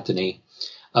Lawrence Anthony.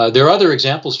 There are other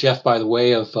examples, Jeff, by the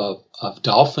way, of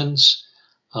dolphins,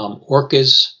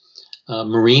 orcas,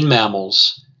 marine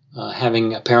mammals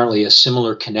having apparently a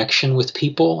similar connection with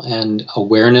people and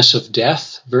awareness of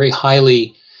death, very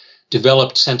highly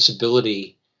developed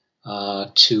sensibility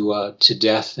to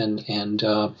death, and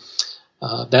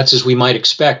that's as we might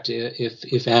expect.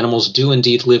 If animals do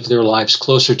indeed live their lives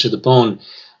closer to the bone,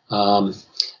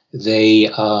 they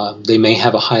may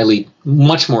have a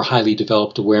much more highly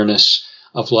developed awareness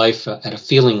of life at a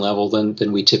feeling level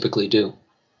than we typically do.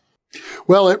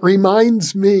 Well, it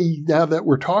reminds me, now that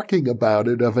we're talking about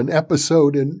it, of an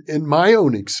episode in my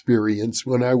own experience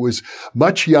when I was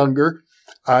much younger.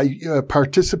 I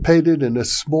participated in a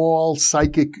small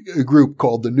psychic group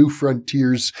called the New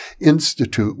Frontiers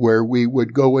Institute, where we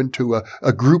would go into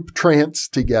a group trance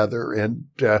together and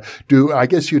do, I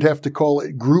guess you'd have to call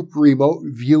it, group remote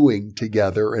viewing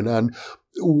together. And on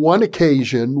one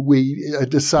occasion, we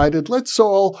decided, let's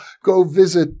all go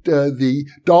visit the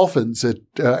dolphins at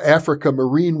Africa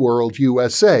Marine World,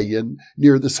 USA,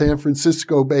 near the San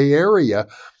Francisco Bay Area.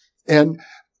 And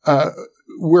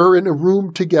we're in a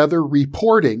room together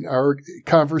reporting our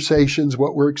conversations,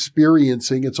 what we're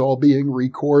experiencing. It's all being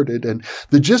recorded. And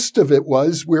the gist of it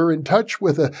was we're in touch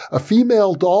with a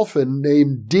female dolphin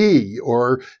named D,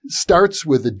 or starts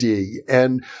with a D.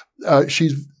 And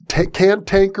she's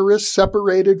cantankerous,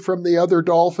 separated from the other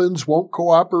dolphins, won't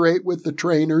cooperate with the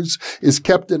trainers, is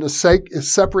kept in a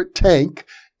separate tank,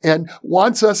 and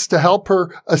wants us to help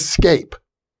her escape.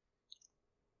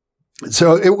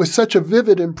 So it was such a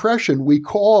vivid impression. We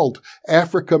called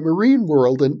Africa Marine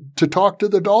World to talk to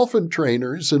the dolphin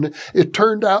trainers, and it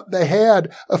turned out they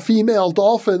had a female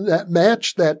dolphin that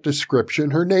matched that description.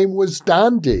 Her name was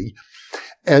Dondi.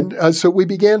 And so we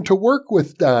began to work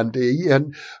with Dondi,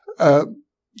 and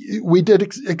we did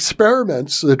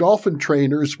experiments. The dolphin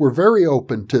trainers were very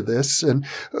open to this, and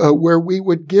where we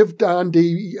would give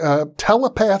Dondi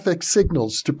telepathic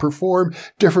signals to perform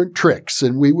different tricks,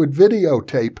 and we would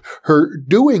videotape her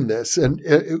doing this, and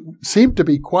it seemed to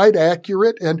be quite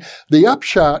accurate. And the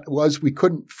upshot was we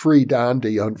couldn't free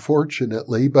Dondi,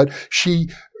 unfortunately, but she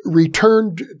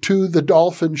returned to the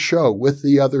dolphin show with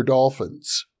the other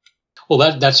dolphins.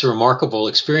 Well, that's a remarkable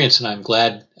experience, and I'm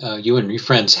glad you and your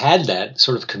friends had that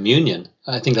sort of communion.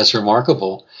 I think that's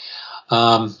remarkable.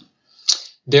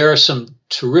 There are some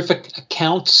terrific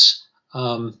accounts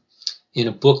in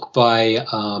a book by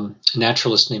a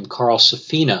naturalist named Carl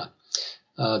Safina.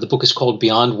 The book is called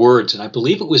Beyond Words, and I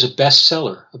believe it was a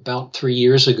bestseller about 3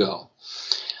 years ago.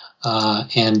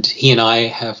 And he and I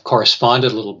have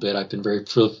corresponded a little bit. I've been very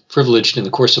privileged in the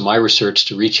course of my research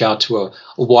to reach out to a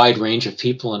wide range of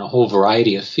people in a whole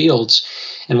variety of fields.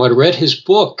 And when I read his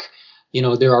book,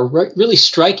 there are really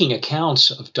striking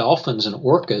accounts of dolphins and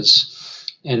orcas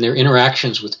and their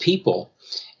interactions with people.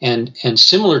 And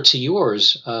similar to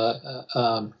yours,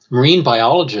 marine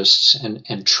biologists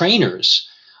and trainers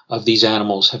of these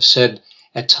animals have said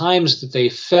at times that they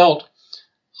felt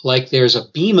like there's a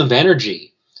beam of energy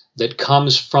that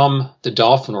comes from the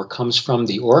dolphin or comes from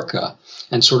the orca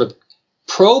and sort of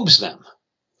probes them.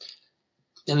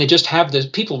 And they just have the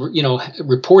people,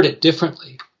 report it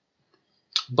differently.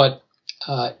 But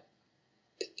at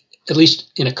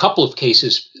least in a couple of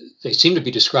cases, they seem to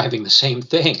be describing the same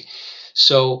thing.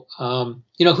 So,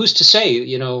 who's to say,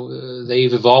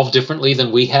 they've evolved differently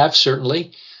than we have,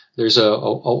 certainly. There's a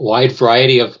wide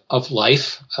variety of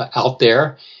life out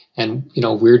there, and,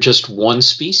 we're just one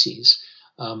species.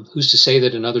 Who's to say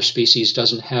that another species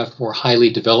doesn't have more highly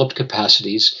developed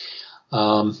capacities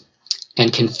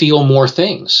and can feel more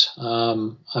things? I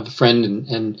have a friend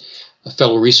and a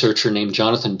fellow researcher named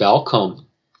Jonathan Balcombe,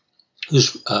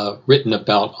 who's written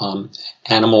about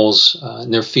animals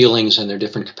and their feelings and their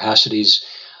different capacities.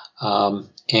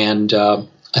 And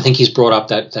I think he's brought up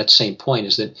that same point,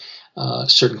 is that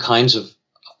certain kinds of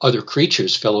other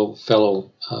creatures,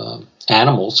 fellow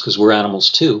animals, because we're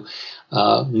animals too,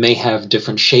 may have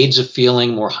different shades of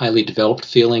feeling, more highly developed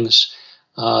feelings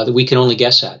that we can only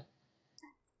guess at.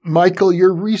 Michael,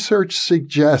 your research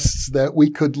suggests that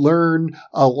we could learn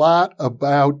a lot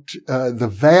about the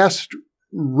vast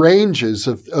ranges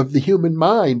of the human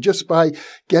mind just by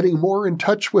getting more in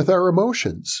touch with our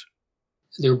emotions.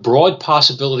 There are broad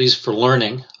possibilities for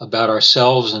learning about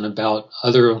ourselves and about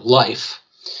other life.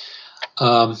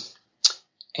 I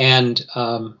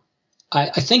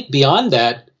think beyond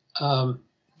that,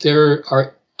 there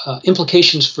are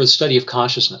implications for the study of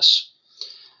consciousness.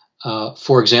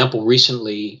 For example,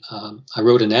 recently I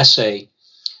wrote an essay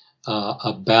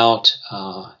about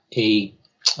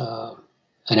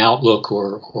an outlook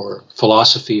or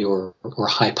philosophy or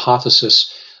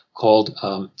hypothesis called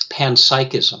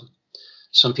panpsychism.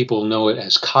 Some people know it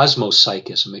as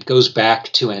cosmopsychism. It goes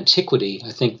back to antiquity.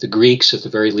 I think the Greeks, at the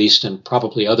very least, and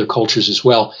probably other cultures as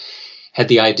well, had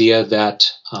the idea that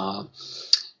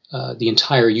the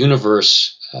entire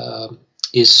universe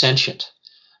is sentient.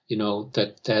 You know,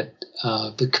 that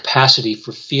the capacity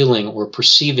for feeling or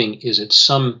perceiving is in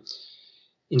some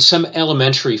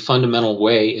elementary fundamental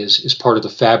way is part of the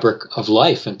fabric of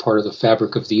life and part of the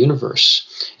fabric of the universe.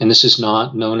 And this is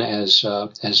not known as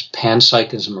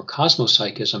panpsychism or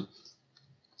cosmopsychism.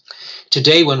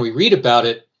 Today, when we read about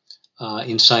it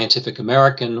in Scientific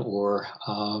American or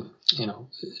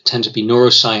tend to be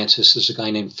neuroscientists, there's a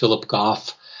guy named Philip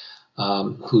Goff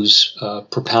who's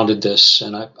propounded this,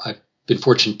 and I've been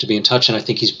fortunate to be in touch, and I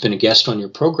think he's been a guest on your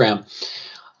program.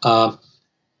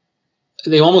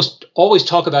 They almost always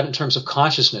talk about it in terms of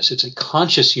consciousness. It's a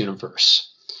conscious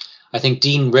universe. I think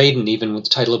Dean Radin, even with the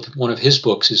title of one of his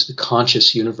books, is The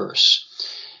Conscious Universe.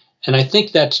 And I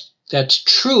think that's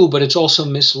true, but it's also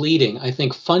misleading. I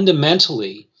think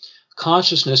fundamentally,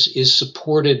 consciousness is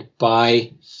supported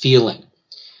by feeling.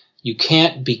 You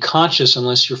can't be conscious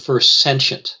unless you're first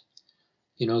sentient.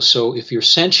 So if you're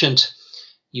sentient,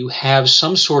 you have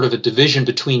some sort of a division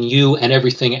between you and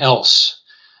everything else.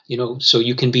 So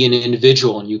you can be an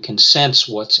individual and you can sense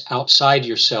what's outside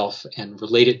yourself and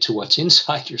relate it to what's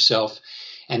inside yourself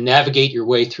and navigate your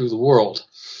way through the world.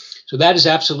 So that is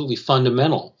absolutely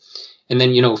fundamental. And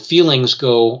then, feelings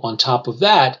go on top of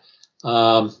that.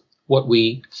 What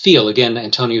we feel, again,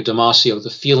 Antonio Damasio, the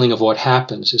feeling of what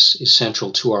happens is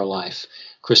central to our life.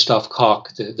 Christoph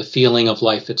Koch, the feeling of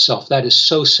life itself, that is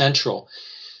so central.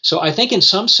 So I think in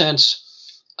some sense,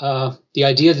 the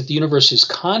idea that the universe is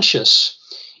conscious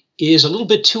is a little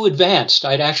bit too advanced.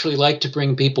 I'd actually like to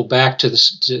bring people back to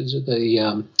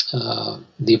the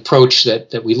approach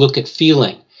that we look at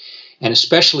feeling, and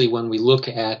especially when we look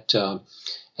at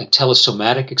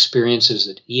telesomatic experiences,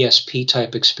 at ESP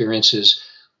type experiences,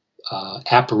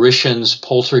 apparitions,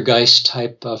 poltergeist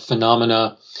type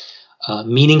phenomena,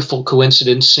 meaningful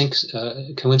coincidences,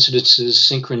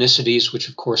 synchronicities, which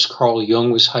of course Carl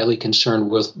Jung was highly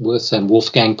concerned with, and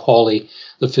Wolfgang Pauli,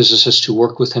 the physicist who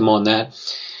worked with him on that.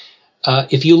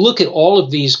 If you look at all of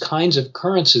these kinds of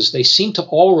occurrences, they seem to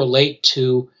all relate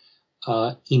to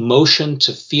emotion,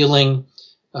 to feeling,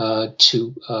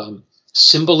 to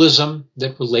symbolism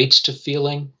that relates to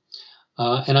feeling.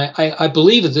 And I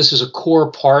believe that this is a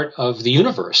core part of the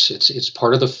universe. It's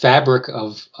part of the fabric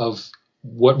of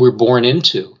what we're born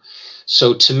into.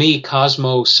 So to me,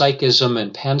 cosmopsychism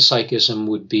and panpsychism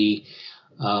would be,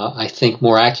 I think,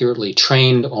 more accurately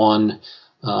trained on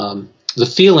the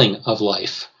feeling of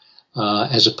life.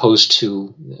 As opposed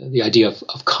to the idea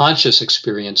of conscious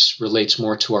experience relates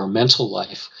more to our mental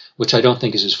life, which I don't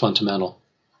think is as fundamental.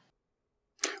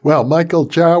 Well, Michael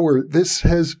Jauer, this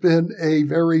has been a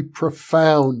very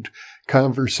profound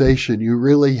conversation. You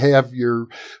really have your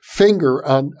finger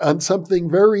on something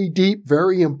very deep,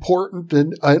 very important,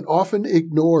 and often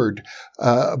ignored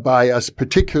by us,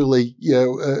 particularly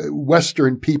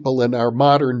Western people in our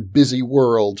modern busy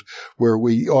world, where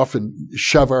we often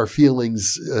shove our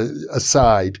feelings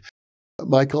aside.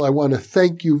 Michael, I want to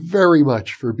thank you very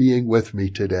much for being with me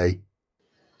today.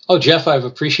 Oh, Jeff, I've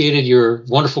appreciated your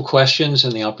wonderful questions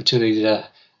and the opportunity to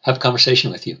have a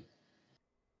conversation with you.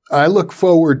 I look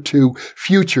forward to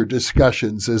future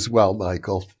discussions as well,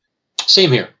 Michael.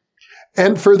 Same here.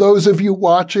 And for those of you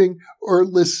watching or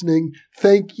listening,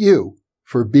 thank you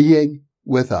for being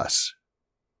with us.